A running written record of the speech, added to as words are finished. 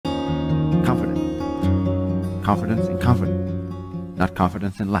Confident. Confidence in confidence. Not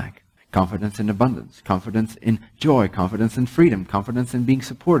confidence in lack. Confidence in abundance. Confidence in joy. Confidence in freedom. Confidence in being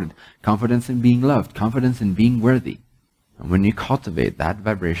supported. Confidence in being loved. Confidence in being worthy. And when you cultivate that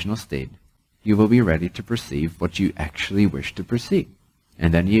vibrational state, you will be ready to perceive what you actually wish to perceive.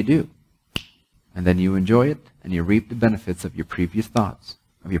 And then you do. And then you enjoy it, and you reap the benefits of your previous thoughts,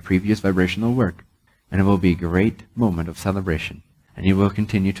 of your previous vibrational work. And it will be a great moment of celebration. And you will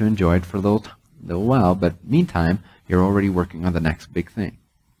continue to enjoy it for a little while, but meantime, you're already working on the next big thing.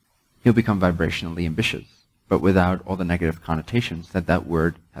 You'll become vibrationally ambitious, but without all the negative connotations that that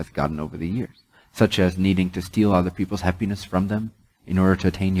word has gotten over the years, such as needing to steal other people's happiness from them in order to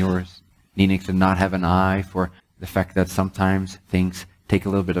attain yours, needing to not have an eye for the fact that sometimes things take a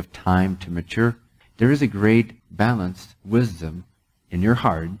little bit of time to mature. There is a great balanced wisdom in your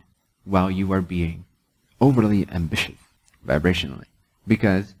heart while you are being overly ambitious vibrationally,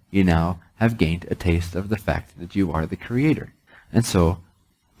 because you now have gained a taste of the fact that you are the creator. And so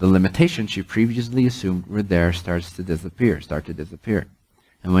the limitations you previously assumed were there start to disappear.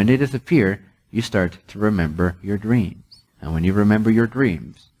 And when they disappear, you start to remember your dreams. And when you remember your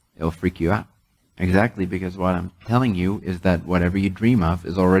dreams, it'll freak you out. Exactly, because what I'm telling you is that whatever you dream of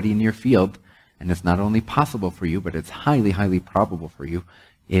is already in your field, and it's not only possible for you, but it's highly, highly probable for you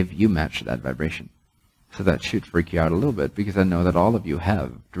if you match that vibration. So that should freak you out a little bit, because I know that all of you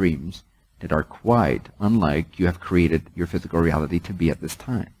have dreams that are quite unlike you have created your physical reality to be at this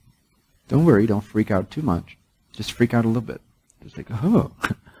time. Don't worry, don't freak out too much. Just freak out a little bit. Just like, oh,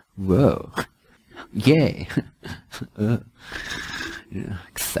 whoa, yay, yeah,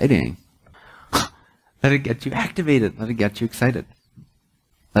 exciting. Let it get you activated. Let it get you excited.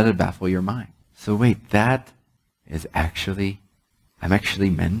 Let it baffle your mind. So wait, that is actually, I'm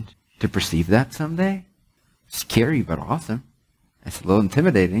actually meant to perceive that someday? Scary, but awesome. It's a little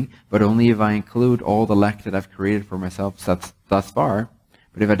intimidating, but only if I include all the lack that I've created for myself thus far.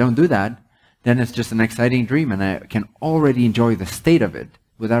 But if I don't do that, then it's just an exciting dream, and I can already enjoy the state of it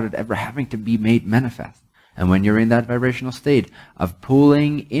without it ever having to be made manifest. And when you're in that vibrational state of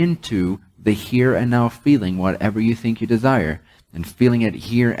pulling into the here and now feeling whatever you think you desire, and feeling it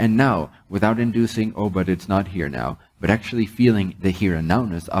here and now without inducing, oh, but it's not here now, but actually feeling the here and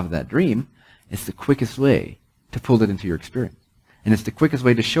nowness of that dream, it's the quickest way to pull it into your experience. And it's the quickest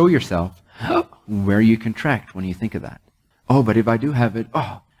way to show yourself where you contract when you think of that. Oh, but if I do have it,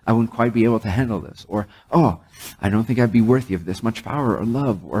 oh, I wouldn't quite be able to handle this. Or, oh, I don't think I'd be worthy of this much power or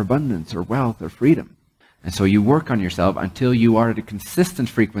love or abundance or wealth or freedom. And so you work on yourself until you are at a consistent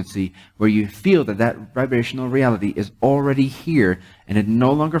frequency where you feel that that vibrational reality is already here, and it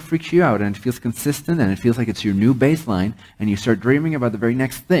no longer freaks you out, and it feels consistent, and it feels like it's your new baseline, and you start dreaming about the very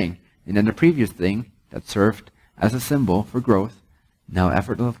next thing. And then the previous thing that served as a symbol for growth now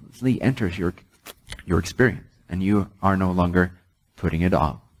effortlessly enters your experience, and you are no longer putting it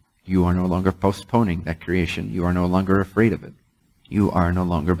off. You are no longer postponing that creation. You are no longer afraid of it. You are no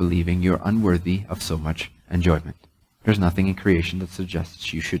longer believing you're unworthy of so much enjoyment. There's nothing in creation that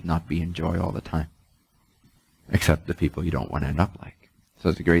suggests you should not be in joy all the time, except the people you don't want to end up like. So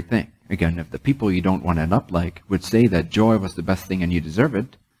it's a great thing. Again, if the people you don't want to end up like would say that joy was the best thing and you deserve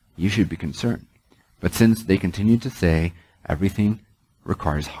it, you should be concerned. But since they continue to say everything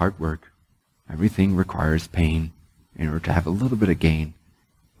requires hard work, everything requires pain in order to have a little bit of gain,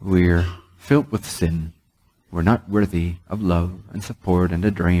 we're filled with sin. We're not worthy of love and support and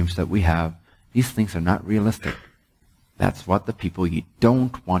the dreams that we have. These things are not realistic. That's what the people you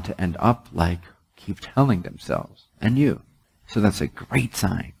don't want to end up like keep telling themselves, and you. So that's a great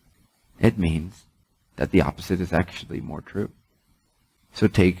sign. It means that the opposite is actually more true. So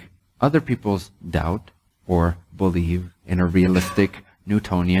take other people's doubt or believe in a realistic,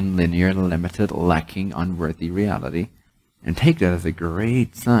 Newtonian, linear, limited, lacking, unworthy reality, and take that as a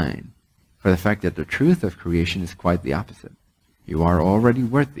great sign for the fact that the truth of creation is quite the opposite. You are already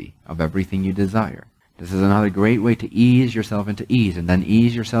worthy of everything you desire. This is another great way to ease yourself into ease, and then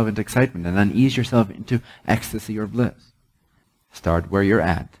ease yourself into excitement, and then ease yourself into ecstasy or bliss. Start where you're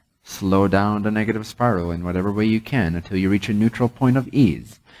at. Slow down the negative spiral in whatever way you can until you reach a neutral point of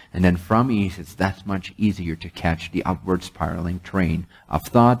ease. And then from ease, it's that much easier to catch the upward spiraling train of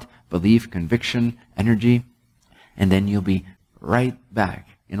thought, belief, conviction, energy, and then you'll be right back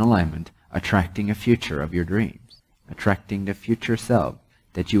in alignment, attracting a future of your dreams, attracting the future self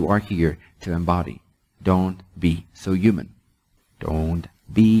that you are here to embody. Don't be so human. Don't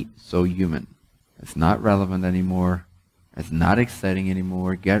be so human. It's not relevant anymore. It's not exciting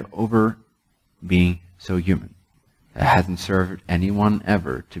anymore. Get over being so human. It hasn't served anyone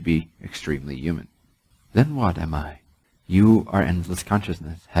ever to be extremely human. Then what am I? You are endless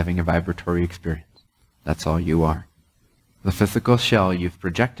consciousness, having a vibratory experience. That's all you are. The physical shell you've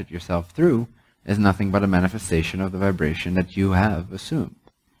projected yourself through is nothing but a manifestation of the vibration that you have assumed.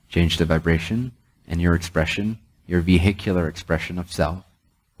 Change the vibration, and your expression, your vehicular expression of self,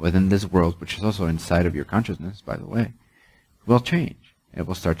 within this world, which is also inside of your consciousness, by the way, will change. It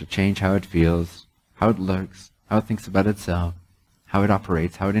will start to change how it feels, how it looks, how it thinks about itself, how it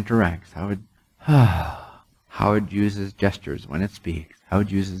operates, how it interacts, how it uses gestures when it speaks, how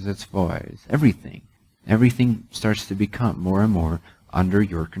it uses its voice, everything. Everything starts to become more and more under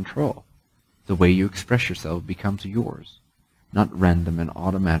your control. The way you express yourself becomes yours, not random and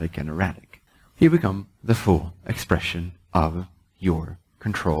automatic and erratic. You become the full expression of your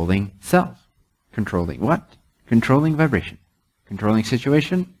controlling self. Controlling what? Controlling vibration. Controlling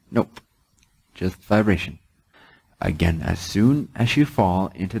situation? Nope. Just vibration. Again, as soon as you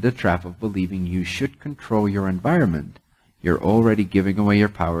fall into the trap of believing you should control your environment, you're already giving away your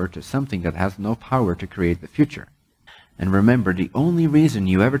power to something that has no power to create the future. And remember, the only reason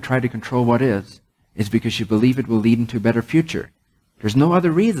you ever try to control what is because you believe it will lead into a better future. There's no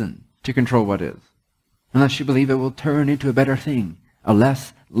other reason to control what is, unless you believe it will turn into a better thing, a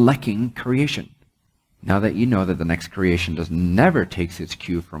less lacking creation. Now that you know that the next creation never takes its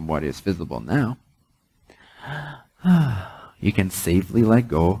cue from what is visible now, you can safely let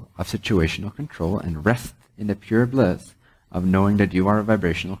go of situational control and rest in the pure bliss of knowing that you are a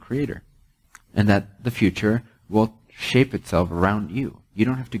vibrational creator, and that the future will shape itself around you. You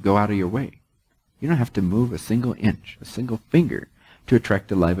don't have to go out of your way. You don't have to move a single inch, a single finger to attract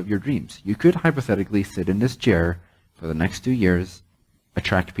the life of your dreams. You could hypothetically sit in this chair for the next 2 years,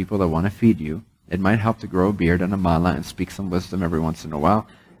 attract people that want to feed you. It might help to grow a beard and a mala and speak some wisdom every once in a while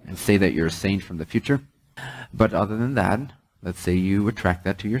and say that you're a saint from the future. But other than that, let's say you attract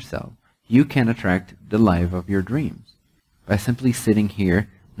that to yourself. You can attract the life of your dreams by simply sitting here,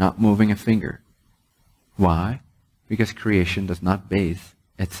 not moving a finger. Why? Because creation does not base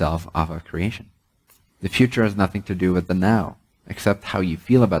itself off of creation. The future has nothing to do with the now, except how you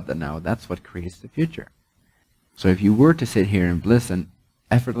feel about the now. That's what creates the future. So if you were to sit here in bliss and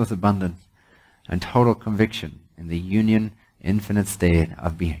effortless abundance and total conviction in the union, infinite state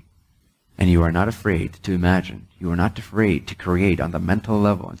of being, and you are not afraid to imagine, you are not afraid to create on the mental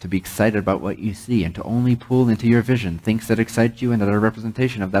level and to be excited about what you see and to only pull into your vision things that excite you and that are a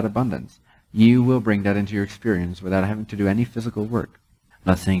representation of that abundance, you will bring that into your experience without having to do any physical work.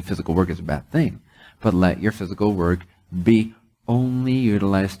 I'm not saying physical work is a bad thing, but let your physical work be only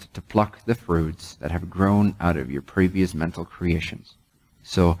utilized to pluck the fruits that have grown out of your previous mental creations.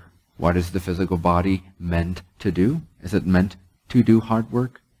 So what is the physical body meant to do? Is it meant to do hard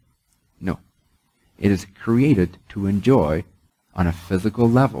work? No. It is created to enjoy, on a physical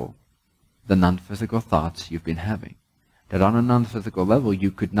level, the non-physical thoughts you've been having. That on a non-physical level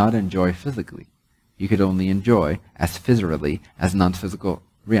you could not enjoy physically. You could only enjoy as physically as non-physical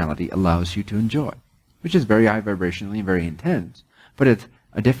reality allows you to enjoy, which is very high vibrationally and very intense, but it's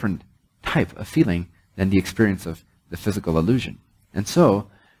a different type of feeling than the experience of the physical illusion. And so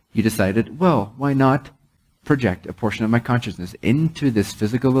you decided, well, why not project a portion of my consciousness into this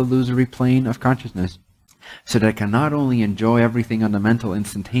physical illusory plane of consciousness so that I can not only enjoy everything on the mental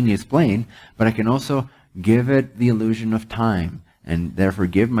instantaneous plane, but I can also give it the illusion of time and therefore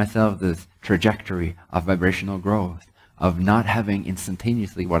give myself this trajectory of vibrational growth, of not having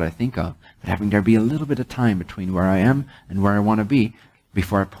instantaneously what I think of, but having there be a little bit of time between where I am and where I want to be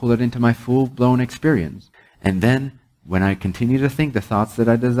before I pull it into my full-blown experience. And then when I continue to think the thoughts that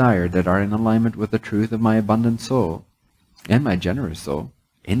I desire that are in alignment with the truth of my abundant soul and my generous soul,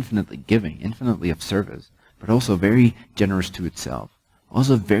 infinitely giving, infinitely of service, but also very generous to itself,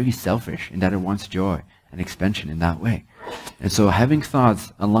 also very selfish in that it wants joy and expansion in that way. And so having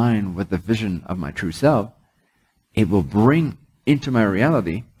thoughts align with the vision of my true self, it will bring into my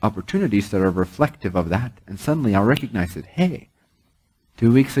reality opportunities that are reflective of that. And suddenly I'll recognize it. Hey,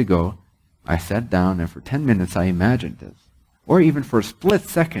 2 weeks ago, I sat down and for 10 minutes I imagined this. Or even for a split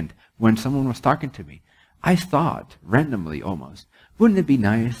second when someone was talking to me, I thought, randomly almost, wouldn't it be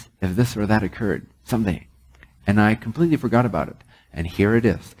nice if this or that occurred someday? And I completely forgot about it. And here it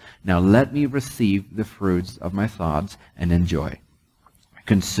is. Now let me receive the fruits of my thoughts and enjoy.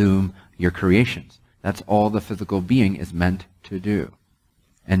 Consume your creations. That's all the physical being is meant to do.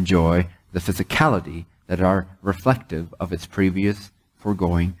 Enjoy the physicality that are reflective of its previous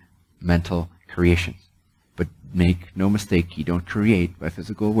foregoing mental creations. But make no mistake, you don't create by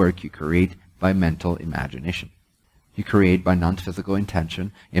physical work, you create by mental imagination. You create by non-physical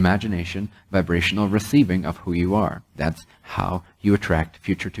intention, imagination, vibrational receiving of who you are. That's how you attract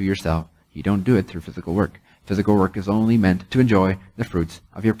future to yourself. You don't do it through physical work. Physical work is only meant to enjoy the fruits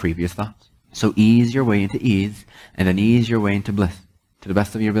of your previous thoughts. So ease your way into ease, and then ease your way into bliss, to the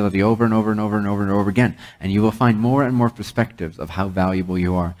best of your ability, over and over and over and over and over again. And you will find more and more perspectives of how valuable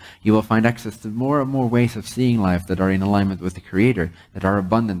you are. You will find access to more and more ways of seeing life that are in alignment with the Creator, that are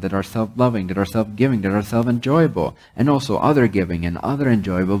abundant, that are self-loving, that are self-giving, that are self-enjoyable, and also other-giving and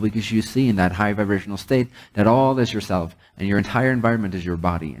other-enjoyable, because you see in that high vibrational state that all is yourself, and your entire environment is your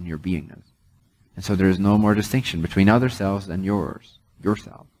body and your beingness. And so there is no more distinction between other selves and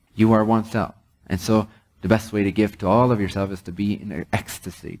yourself. You are one self. And so the best way to give to all of yourself is to be in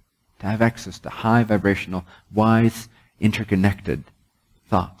ecstasy, to have access to high vibrational, wise, interconnected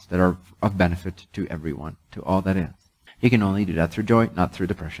thoughts that are of benefit to everyone, to all that is. You can only do that through joy, not through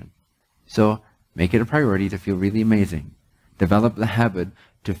depression. So make it a priority to feel really amazing. Develop the habit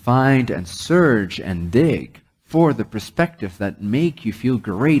to find and search and dig for the perspectives that make you feel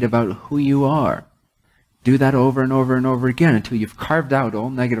great about who you are. Do that over and over and over again until you've carved out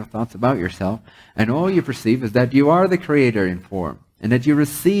all negative thoughts about yourself, and all you perceive is that you are the Creator in form, and that you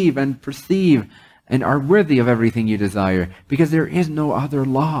receive and perceive and are worthy of everything you desire, because there is no other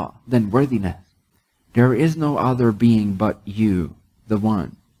law than worthiness. There is no other being but you, the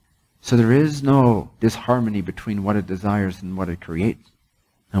One. So there is no disharmony between what it desires and what it creates,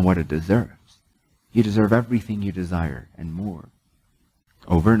 and what it deserves. You deserve everything you desire, and more.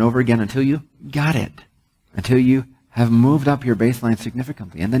 Over and over again until you got it. Until you have moved up your baseline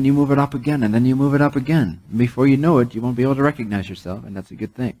significantly. And then you move it up again, and then you move it up again. And before you know it, you won't be able to recognize yourself, and that's a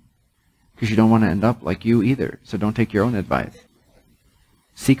good thing. Because you don't want to end up like you either. So don't take your own advice.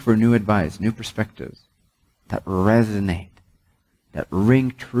 Seek for new advice, new perspectives that resonate, that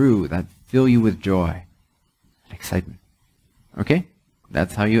ring true, that fill you with joy and excitement. Okay?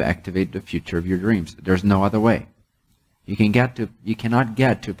 That's how you activate the future of your dreams. There's no other way. You cannot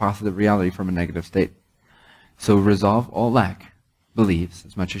get to positive reality from a negative state. So resolve all lack beliefs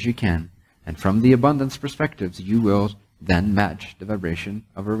as much as you can, and from the abundance perspectives, you will then match the vibration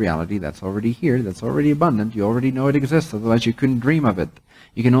of a reality that's already here, that's already abundant. You already know it exists, otherwise you couldn't dream of it.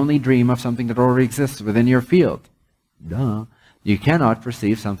 You can only dream of something that already exists within your field. Duh. You cannot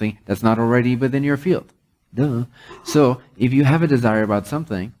perceive something that's not already within your field. Duh. So if you have a desire about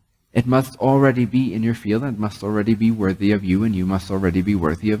something, it must already be in your field, and it must already be worthy of you, and you must already be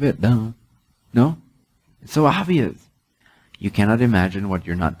worthy of it. Duh. No? It's so obvious. You cannot imagine what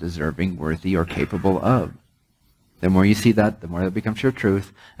you're not deserving, worthy, or capable of. The more you see that, the more that becomes your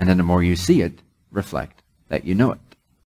truth, and then the more you see it, reflect that you know it.